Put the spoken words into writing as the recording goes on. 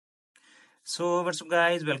So what's up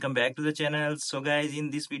guys, welcome back to the channel. So guys, in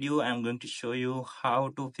this video I'm going to show you how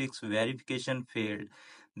to fix verification failed.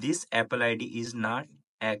 This Apple ID is not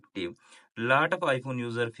active. Lot of iPhone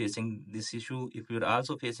user facing this issue. If you're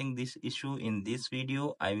also facing this issue, in this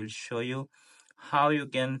video I will show you how you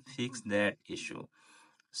can fix that issue.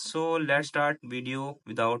 So let's start video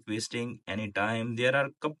without wasting any time. There are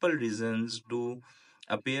couple reasons to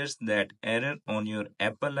appears that error on your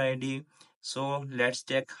Apple ID. So let's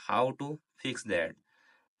check how to fix that.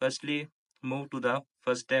 Firstly, move to the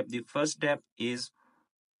first step. The first step is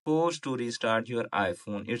force to restart your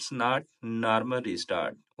iPhone. It's not normal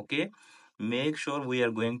restart. Okay. Make sure we are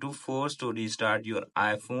going to force to restart your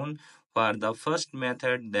iPhone for the first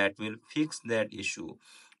method that will fix that issue.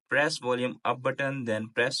 Press volume up button, then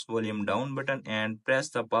press volume down button and press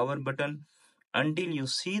the power button until you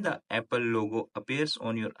see the Apple logo appears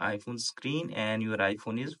on your iPhone screen and your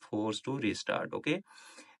iPhone is forced to restart. Okay.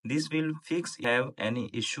 This will fix if you have any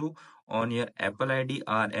issue on your Apple ID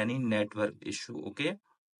or any network issue. Okay.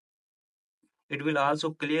 It will also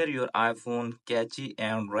clear your iPhone cache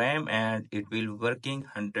and RAM and it will working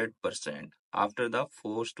 100% after the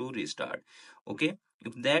force to restart. Okay.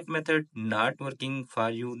 If that method not working for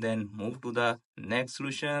you, then move to the next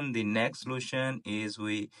solution. The next solution is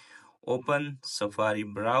we open Safari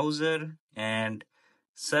browser and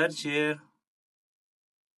search here.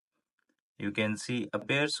 You can see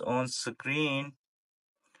appears on screen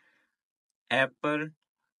Apple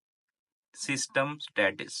system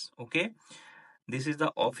status. Okay. This is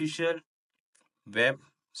the official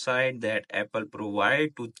website that Apple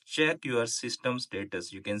provide to check your system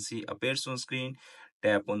status. You can see appears on screen.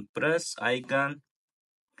 Tap on plus icon.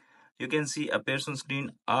 You can see appears on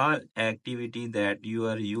screen all activity that you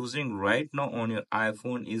are using right now on your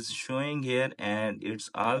iPhone is showing here and it's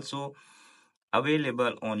also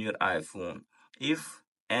available on your iPhone. If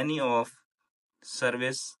any of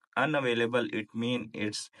service unavailable, it means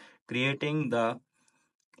it's creating the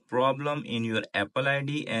problem in your Apple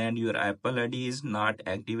ID and your Apple ID is not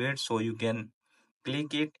activated, so you can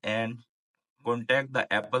click it and contact the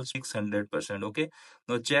Apple 600%. Okay,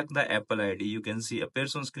 now check the Apple ID. You can see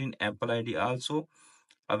appears on screen Apple ID also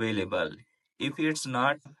available. If it's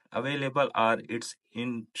not available or it's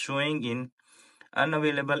in showing in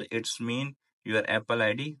unavailable, it's mean your Apple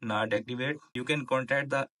ID not activate. You can contact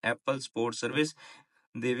the Apple support service,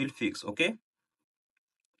 they will fix. Okay,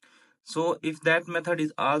 so if that method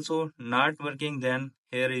is also not working, then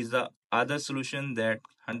here is the other solution that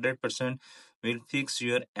 100% will fix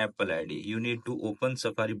your Apple ID. You need to open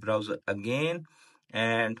Safari browser again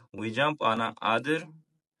and we jump on another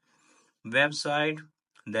website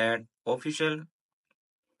that official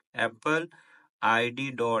Apple id.apple.com.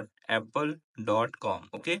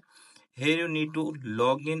 Okay, here you need to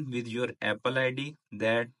log in with your Apple ID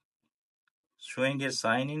that showing a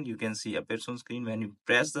sign in. You can see appears on screen. When you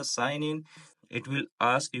press the sign in, it will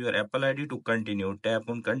ask your Apple ID to continue. Tap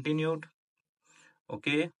on continued.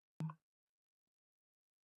 Okay,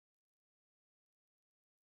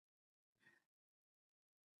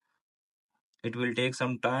 it will take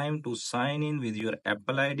some time to sign in with your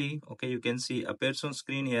Apple ID. Okay, you can see appears on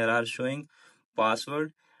screen. Here are showing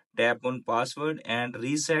password. Tap on password and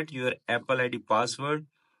reset your Apple ID password.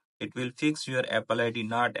 It will fix your Apple ID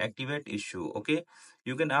not activate issue. Okay,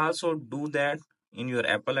 you can also do that in your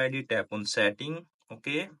Apple ID. Tap on setting.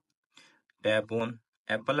 Okay, tap on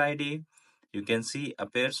Apple ID. You can see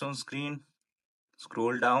appears on screen.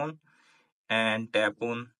 Scroll down and tap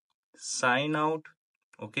on sign out.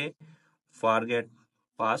 Okay, forget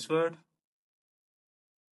password.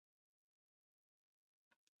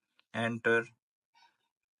 Enter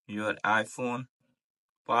your iPhone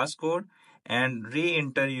passcode and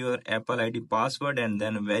re-enter your Apple ID password and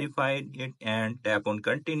then verify it and tap on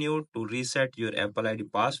continue to reset your Apple ID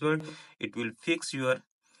password. It will fix your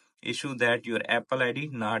issue that your Apple ID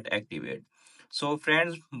not activate. So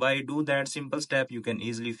friends, by do that simple step, you can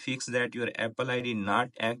easily fix that your Apple ID not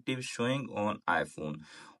active showing on iPhone.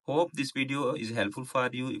 Hope this video is helpful for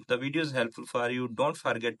you. If the video is helpful for you, don't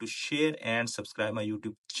forget to share and subscribe my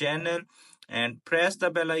YouTube channel and press the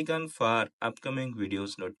bell icon for upcoming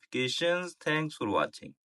videos notifications. Thanks for watching.